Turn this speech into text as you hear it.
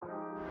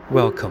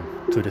Welcome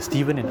to the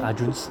Steven and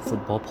Arjun's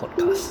Football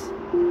Podcast,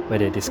 where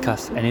they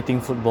discuss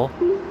anything football,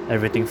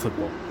 everything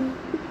football.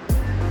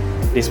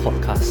 This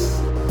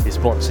podcast is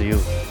brought to you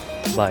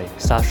by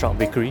Starstruck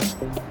Bakery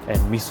and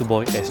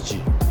Misuboy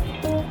SG.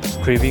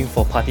 Craving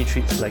for party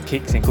treats like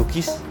cakes and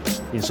cookies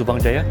in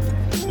Subang Jaya?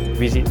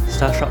 Visit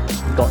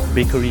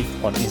starstruck.bakery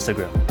on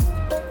Instagram.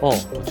 Or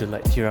would you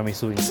like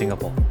tiramisu in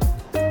Singapore?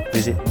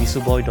 Visit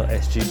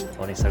misuboy.sg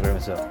on Instagram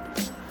as well.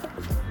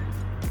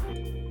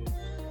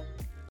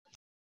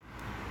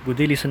 Good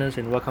day, listeners,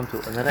 and welcome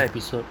to another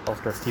episode of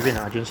the Steven and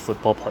Arjun's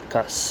Football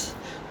Podcast.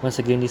 Once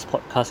again, this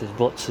podcast is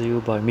brought to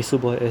you by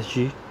Misuboy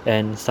SG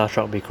and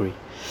Starstruck Bakery.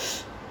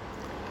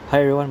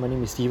 Hi everyone, my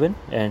name is Steven,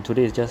 and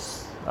today is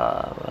just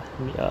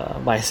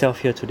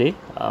myself here today.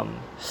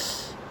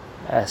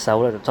 As I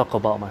wanted to talk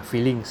about my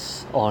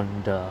feelings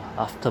on the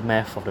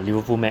aftermath of the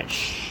Liverpool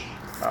match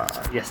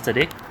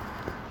yesterday,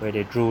 where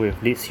they drew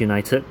with Leeds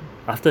United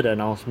after the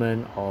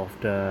announcement of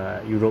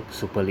the Europe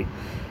Super League.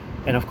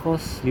 And of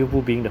course,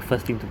 Liverpool being the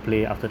first team to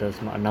play after the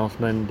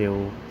announcement,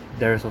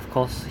 there is of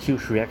course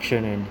huge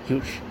reaction and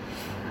huge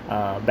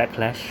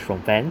backlash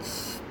from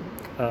fans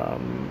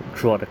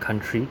throughout the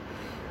country.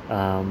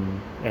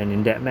 And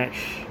in that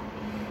match,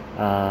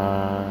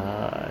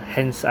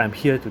 hence I'm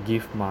here to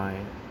give my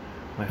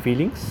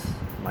feelings,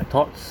 my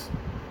thoughts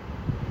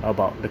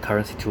about the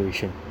current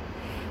situation.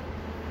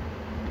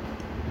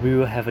 We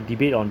will have a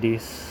debate on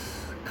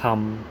this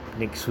come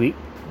next week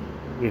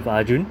with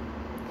Arjun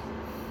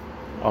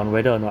on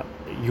whether or not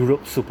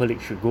Europe Super League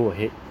should go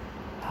ahead.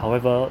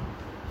 However,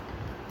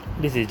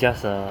 this is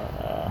just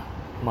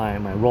my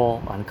raw,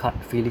 uncut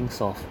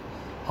feelings of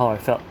how I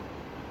felt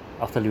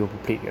after Liverpool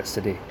played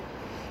yesterday.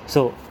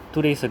 So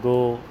 2 days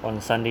ago on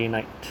Sunday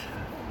night,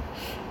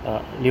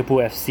 Liverpool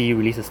FC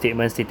released a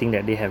statement stating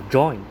that they have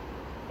joined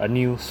a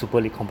new Super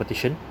League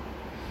competition,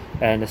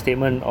 and the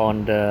statement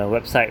on the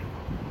website,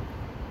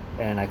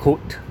 and I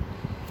quote,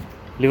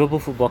 "Liverpool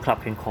Football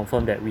Club can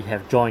confirm that we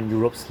have joined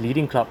Europe's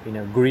leading club in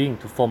agreeing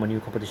to form a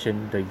new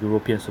competition, the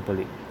European Super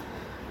League."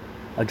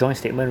 A joint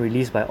statement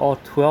released by all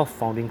 12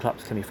 founding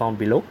clubs can be found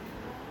below.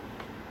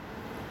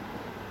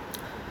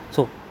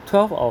 So,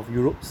 12 of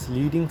Europe's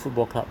leading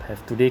football clubs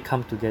have today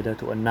come together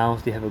to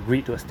announce they have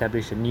agreed to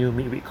establish a new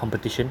midweek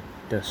competition,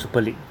 the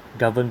Super League,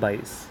 governed by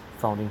its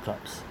founding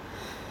clubs.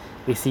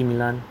 AC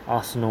Milan,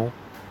 Arsenal,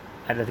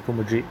 Atletico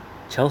Madrid,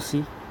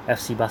 Chelsea,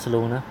 FC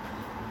Barcelona,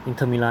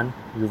 Inter Milan,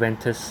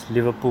 Juventus,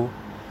 Liverpool,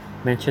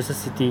 Manchester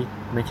City,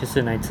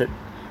 Manchester United,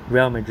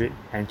 Real Madrid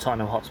and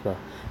Tottenham Hotspur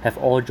have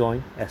all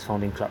joined as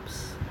founding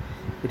clubs.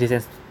 It is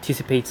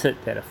anticipated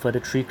that a further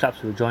 3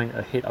 clubs will join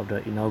ahead of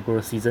the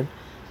inaugural season,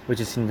 which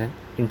is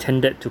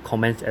intended to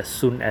commence as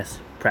soon as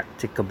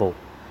practicable.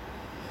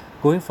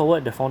 Going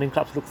forward, the founding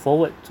clubs look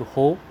forward to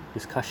hold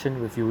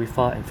discussion with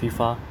UEFA and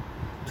FIFA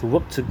to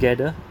work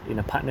together in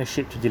a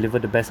partnership to deliver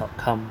the best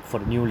outcome for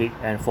the new league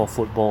and for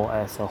football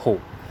as a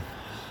whole.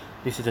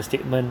 This is a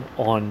statement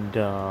on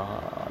the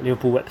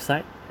Liverpool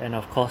website, and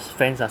of course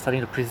fans are starting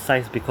to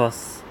criticize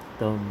because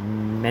the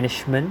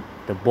management,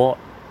 the board,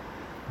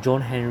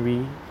 John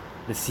Henry,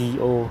 the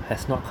CEO,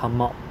 has not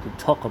come out to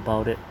talk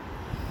about it,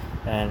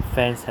 and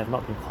fans have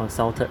not been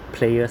consulted,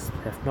 players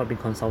have not been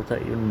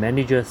consulted, even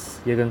managers,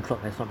 Jurgen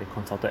Klopp has not been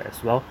consulted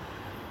as well,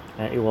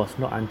 and it was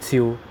not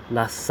until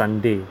last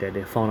Sunday that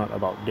they found out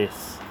about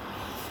this.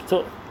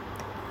 So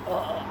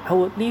I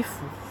would leave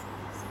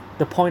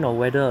the point of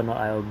whether or not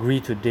I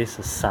agree to this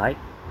aside,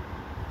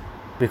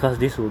 because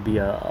this will be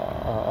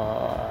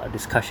a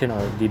discussion or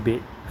a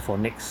debate for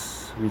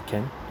next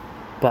weekend.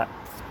 But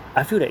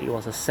I feel that it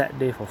was a sad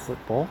day for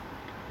football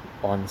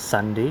on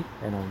Sunday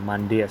and on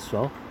Monday as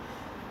well,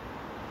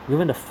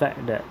 given the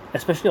fact that,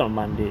 especially on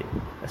Monday,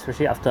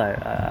 especially after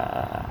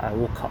I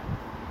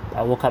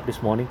woke up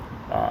this morning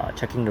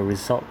checking the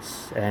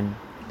results, and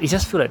it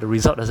just feel like the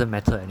result doesn't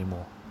matter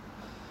anymore.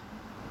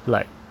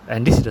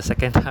 And this is the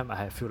second time I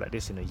have feel like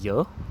this in a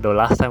year. The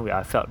last time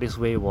I felt this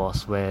way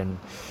was when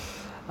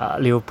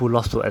Liverpool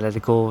lost to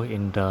Atletico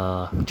in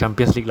the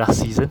Champions League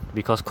last season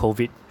because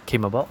COVID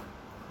came about.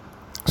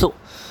 So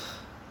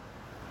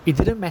it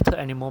didn't matter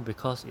anymore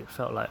because it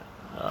felt like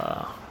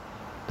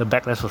the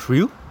backlash was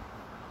real,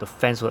 the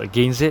fans were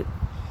against it,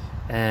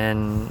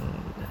 and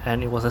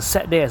it was a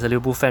sad day as a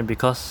Liverpool fan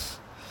because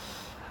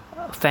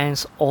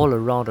fans all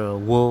around the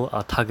world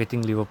are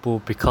targeting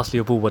Liverpool because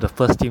Liverpool were the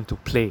first team to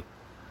play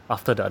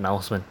after the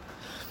announcement.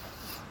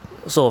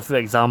 So a few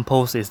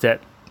examples is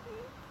that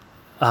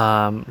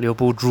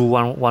Liverpool drew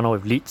 1-1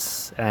 with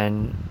Leeds,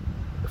 and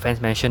fans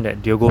mentioned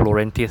that Diogo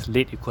Llorente's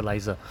late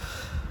equaliser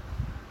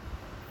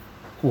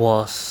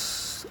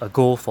was a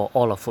goal for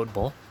all of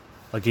football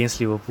against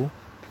Liverpool,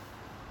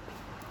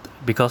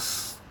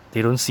 because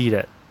they don't see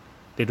the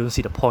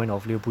point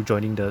of Liverpool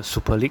joining the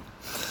Super League.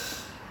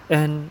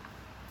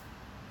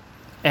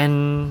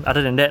 And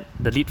other than that,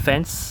 the Leeds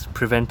fans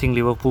preventing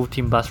Liverpool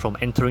team bus from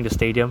entering the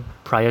stadium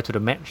prior to the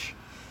match.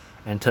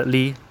 And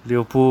thirdly,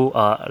 Liverpool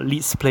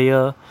Leeds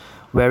player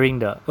wearing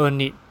the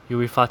Earn It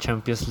UEFA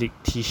Champions League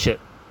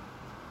t-shirt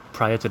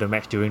prior to the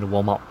match during the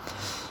warm-up.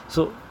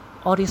 So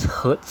all this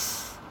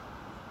hurts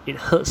it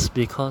hurts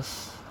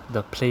because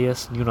the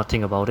players knew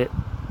nothing about it,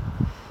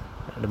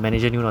 the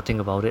manager knew nothing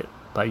about it,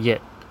 but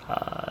yet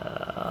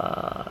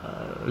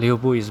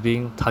Liverpool is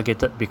being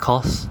targeted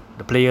because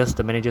the players,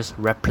 the managers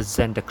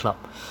represent the club.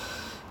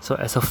 So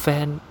as a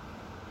fan,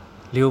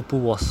 Liverpool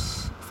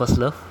was first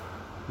love.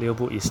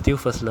 Liverpool is still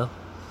first love,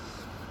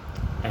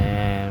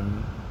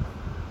 and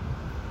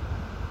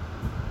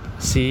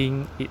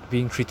seeing it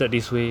being treated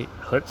this way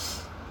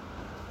hurts.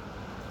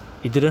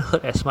 It didn't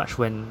hurt as much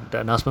when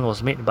the announcement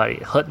was made, but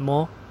it hurt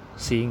more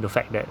seeing the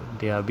fact that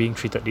they are being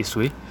treated this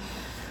way.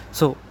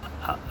 So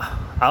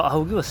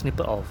I'll give a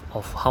snippet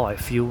of how I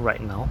feel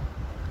right now.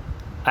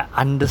 I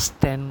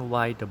understand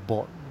why the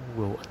board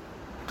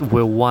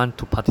will want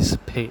to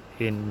participate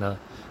in the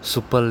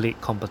Super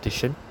League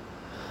competition.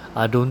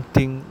 I don't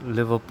think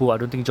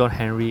John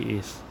Henry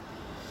is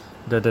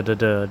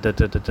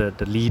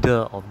the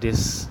leader of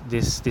this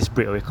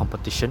breakaway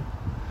competition.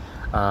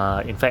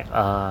 In fact,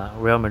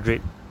 Real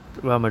Madrid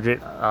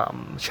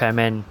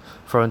chairman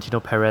Florentino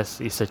Perez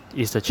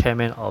is the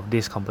chairman of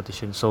this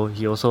competition. So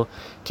he also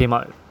came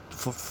out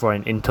for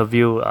an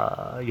interview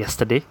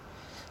yesterday,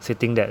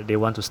 stating that they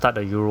want to start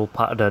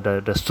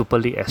the the Super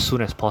League as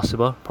soon as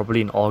possible,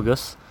 probably in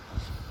August.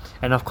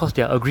 And of course,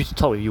 they are agreed to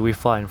talk with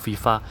UEFA and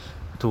FIFA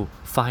to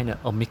find an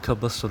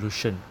amicable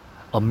solution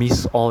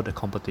amidst all the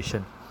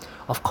competition.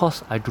 Of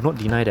course, I do not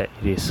deny that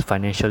it is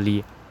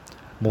financially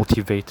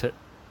motivated,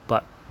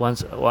 but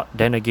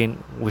then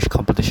again, which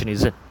competition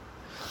is it?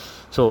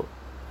 So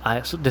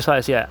that's why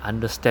I say I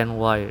understand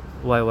why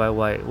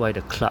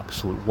the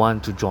clubs would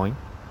want to join,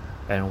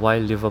 and why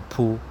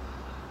Liverpool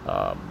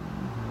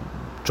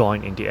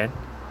join in the end.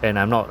 And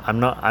I'm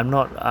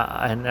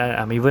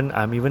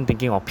even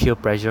thinking of peer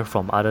pressure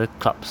from other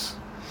clubs,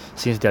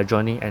 since they are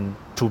joining, and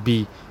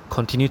to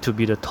continue to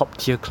be the top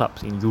tier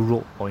clubs in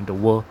Europe or in the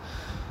world.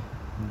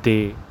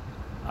 They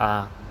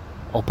are,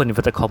 open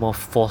inverted comma,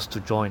 forced to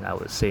join, I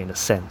would say, in a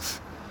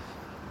sense,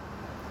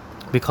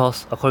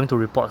 because according to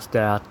reports,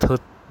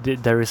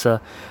 there is a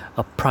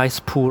prize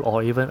pool,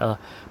 or even a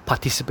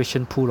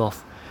participation pool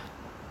of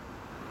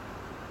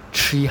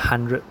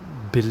 300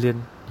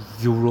 billion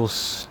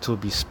euros to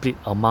be split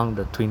among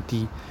the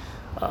 20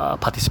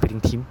 participating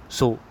team.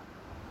 So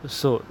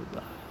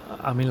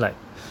I mean, like,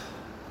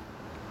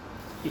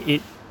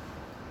 it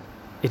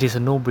is a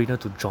no-brainer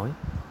to join,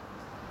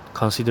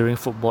 considering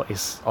football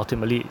is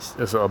ultimately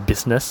is a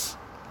business,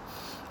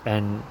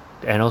 and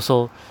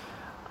also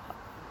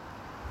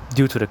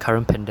due to the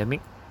current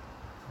pandemic,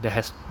 there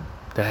has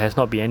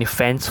not been any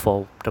fans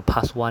for the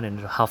past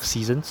 1.5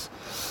 seasons.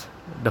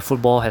 The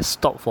football has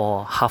stopped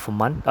for half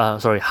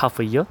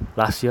a year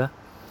last year.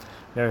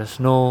 There is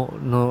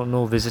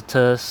no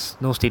visitors,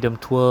 no stadium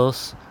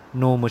tours,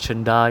 no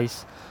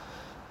merchandise.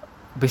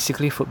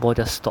 Basically, football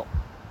just stopped.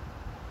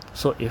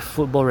 So if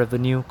football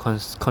revenue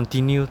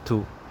continue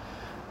to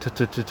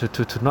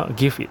not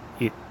give it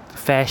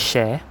fair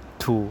share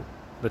to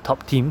the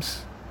top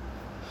teams,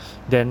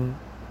 then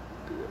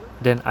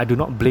I do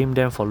not blame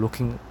them for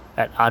looking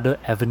at other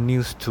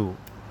avenues to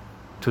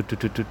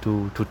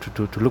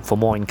look for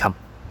more income.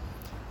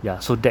 Yeah,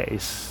 so that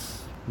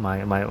is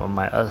my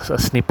a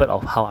snippet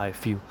of how I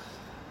feel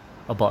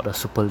about the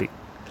Super League.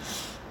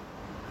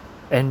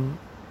 And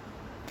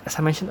as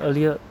I mentioned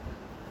earlier,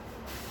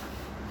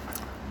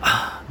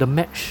 the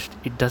match,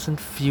 it doesn't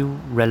feel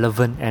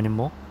relevant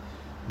anymore,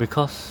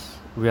 because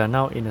we are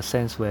now in a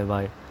sense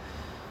whereby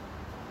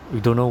we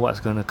don't know what's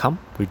going to come,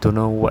 we don't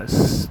know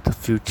what's the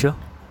future.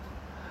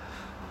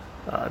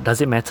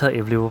 Does it matter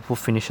if Liverpool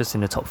finishes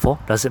in the top 4?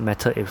 Does it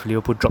matter if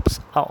Liverpool drops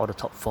out of the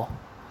top 4?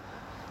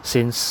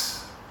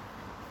 Since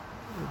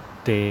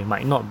they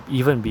might not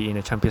even be in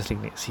the Champions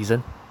League next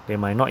season, they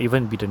might not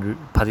even be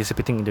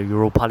participating in the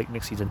Europa League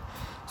next season,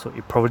 so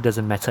it probably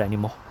doesn't matter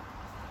anymore.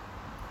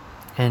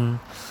 And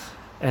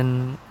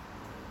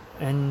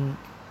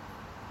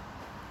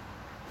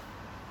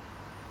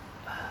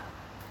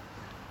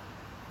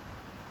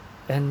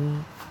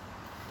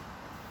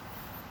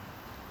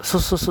so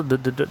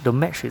the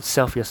match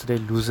itself yesterday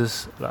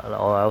loses,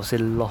 or I would say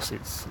lost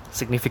its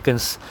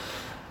significance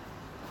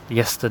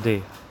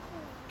yesterday.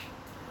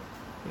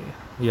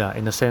 Yeah,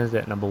 in the sense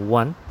that, number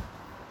one,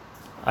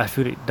 I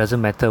feel it doesn't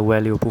matter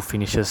where Liverpool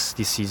finishes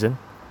this season,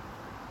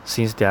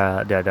 since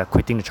they're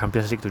quitting the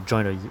Champions League to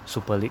join the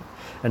Super League.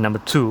 And number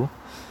two,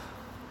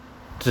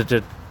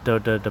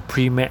 the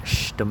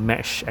pre-match, the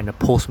match, and the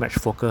post-match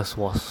focus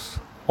was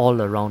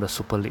all around the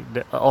Super League,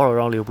 all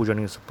around Liverpool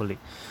joining the Super League.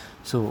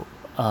 So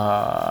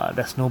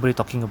there's nobody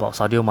talking about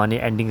Sadio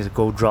Mane ending his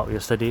goal drought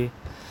yesterday.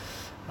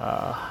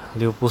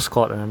 Liverpool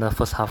scored another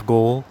first half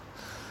goal,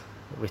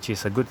 which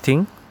is a good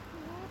thing.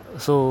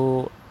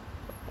 So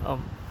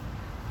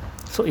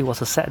it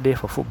was a sad day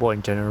for football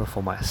in general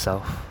for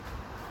myself,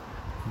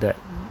 that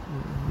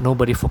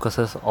nobody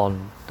focuses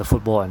on the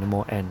football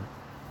anymore, and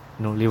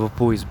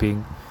Liverpool is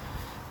being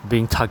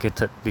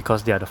targeted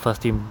because they are the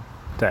first team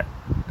that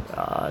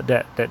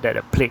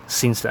played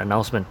since the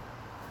announcement.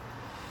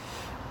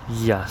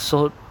 Yeah,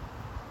 so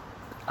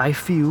I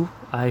feel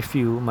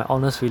my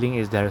honest feeling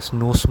is there is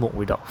no smoke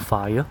without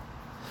fire.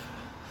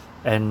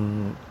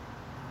 and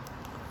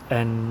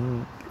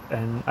and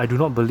and I do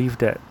not believe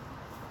that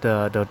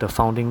the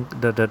founding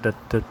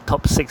the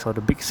top six or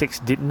the big six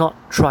did not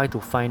try to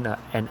find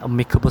an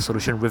amicable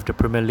solution with the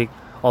Premier League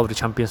or the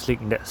Champions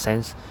League in that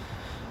sense,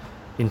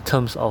 in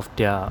terms of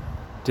their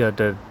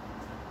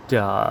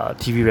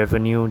TV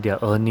revenue, their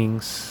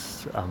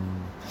earnings,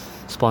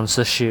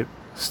 sponsorship,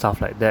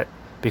 stuff like that,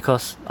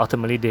 because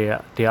ultimately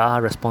they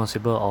are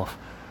responsible of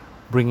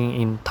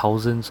bringing in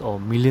thousands or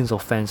millions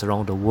of fans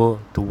around the world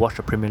to watch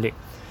the Premier League.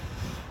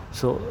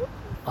 So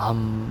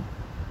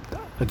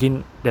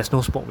again, there's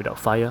no smoke without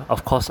fire.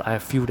 Of course, I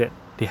feel that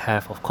they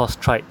have, of course,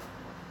 tried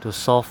to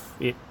solve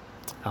it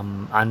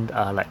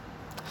like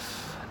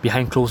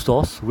behind closed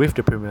doors with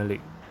the Premier League,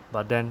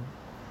 but then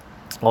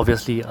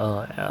obviously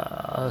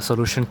a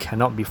solution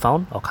cannot be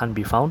found or can't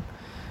be found,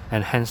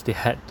 and hence they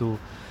had to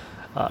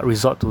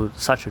resort to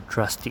such a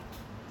drastic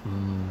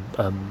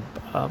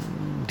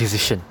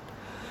decision.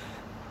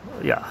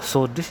 Yeah,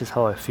 so this is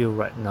how I feel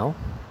right now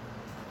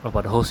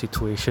about the whole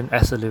situation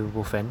as a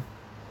Liverpool fan,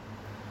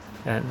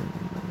 and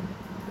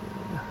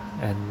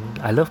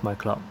I love my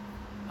club.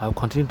 I'll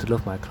continue to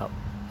love my club,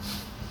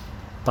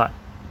 but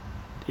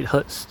it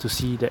hurts to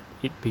see that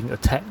it being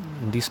attacked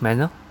in this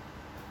manner.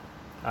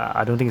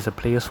 I don't think it's the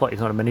player's fault. It's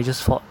not the manager's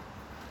fault.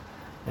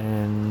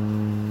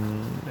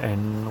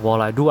 And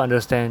while I do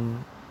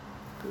understand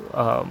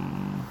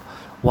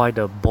why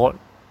the board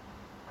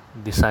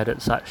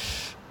decided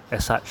such,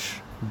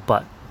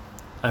 but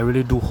I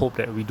really do hope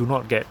that we do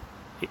not get.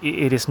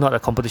 It is not a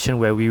competition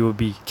where we will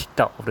be kicked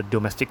out of the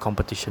domestic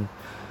competition,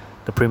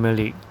 the Premier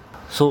League.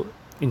 So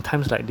in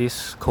times like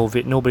this,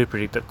 COVID, nobody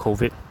predicted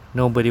COVID.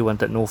 Nobody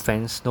wanted no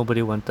fans.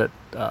 Nobody wanted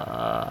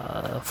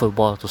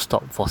football to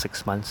stop for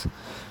 6 months.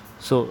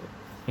 So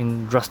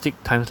in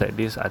drastic times like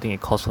this, I think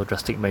it calls for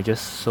drastic measures.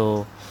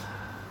 So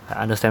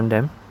I understand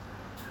them.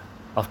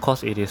 Of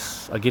course, it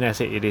is, again I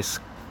say, it is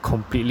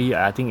completely,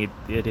 I think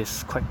it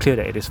is quite clear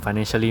that it is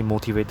financially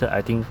motivated.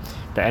 I think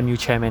the MU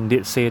chairman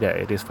did say that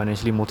it is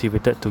financially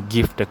motivated to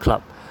give the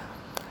club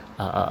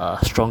a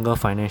stronger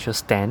financial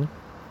stand.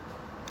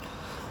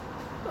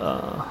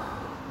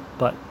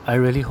 But I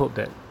really hope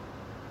that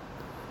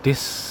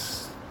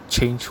this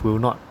change will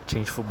not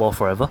change football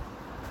forever.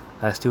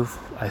 I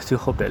still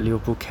hope that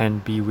Liverpool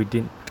can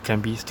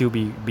still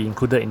be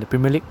included in the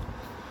Premier League,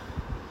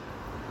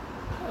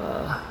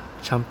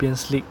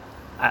 Champions League.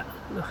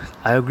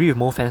 I agree with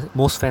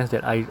most fans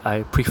that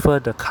I prefer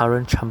the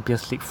current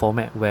Champions League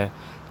format where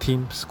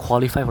teams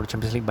qualify for the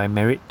Champions League by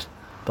merit.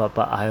 But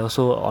I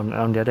also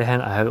on the other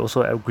hand, I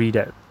also agree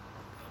that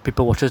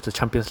people watches the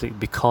Champions League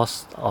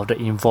because of the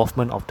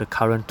involvement of the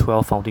current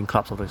 12 founding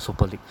clubs of the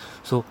Super League.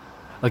 So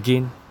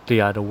again,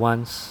 they are the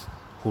ones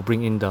who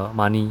bring in the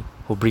money,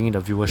 who bring in the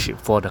viewership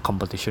for the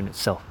competition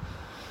itself.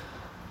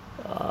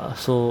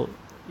 So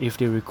if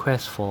they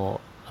request for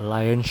a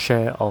lion's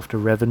share of the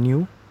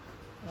revenue,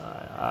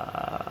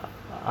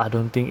 I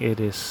don't think it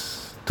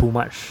is too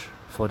much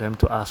for them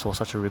to ask for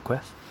such a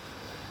request.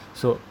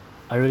 So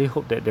I really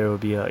hope that there will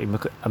be a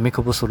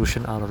amicable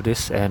solution out of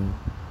this, and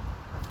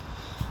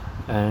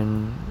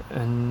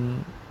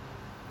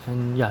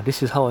yeah,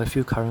 this is how I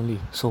feel currently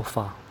so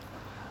far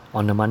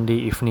on a Monday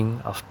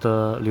evening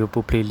after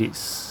Liverpool play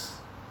Leeds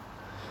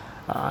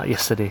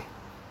yesterday.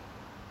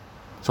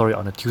 Sorry,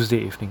 on a Tuesday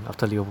evening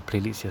after Liverpool play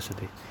Leeds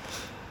yesterday.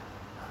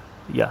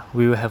 Yeah,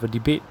 we will have a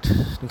debate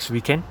next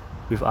weekend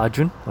with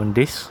Arjun on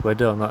this,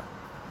 whether or not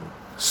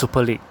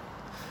Super League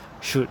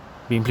should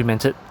be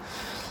implemented.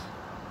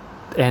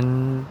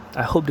 And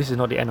I hope this is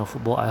not the end of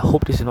football. I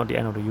hope this is not the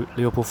end of the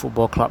Liverpool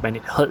Football Club, and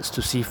it hurts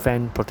to see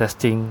fans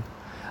protesting,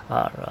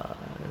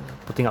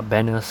 putting up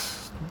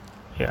banners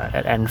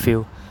at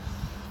Anfield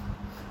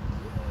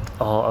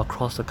or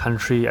across the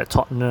country at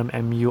Tottenham,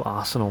 MU,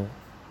 Arsenal.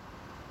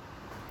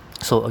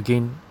 So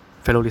again,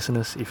 fellow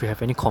listeners, if you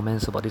have any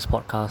comments about this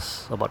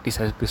podcast, about this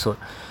episode,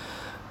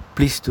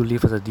 please do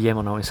leave us a DM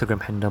on our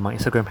Instagram handle. My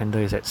Instagram handle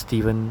is at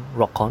Stephen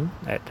Rockon.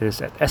 That is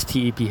at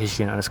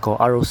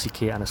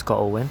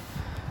STEPHN_ROCK_ON.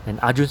 And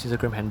Arjun's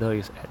Instagram handle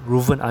is at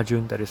Ruven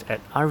Arjun. That is at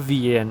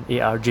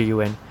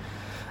RVANARJUN.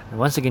 And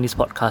once again, this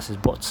podcast is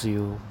brought to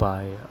you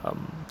by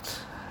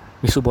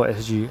Misubo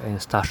SG and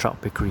Starstruck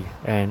Bakery.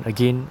 And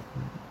again,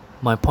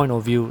 my point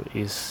of view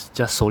is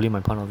just solely my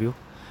point of view.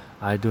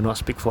 I do not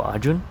speak for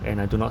Arjun, and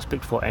I do not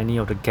speak for any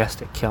of the guests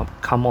that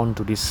come on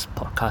to this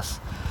podcast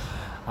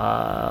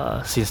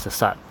since the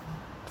start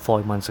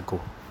 4 months ago.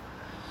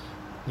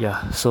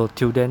 Yeah, so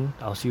till then,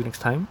 I'll see you next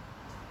time.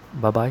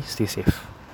 Bye bye, stay safe.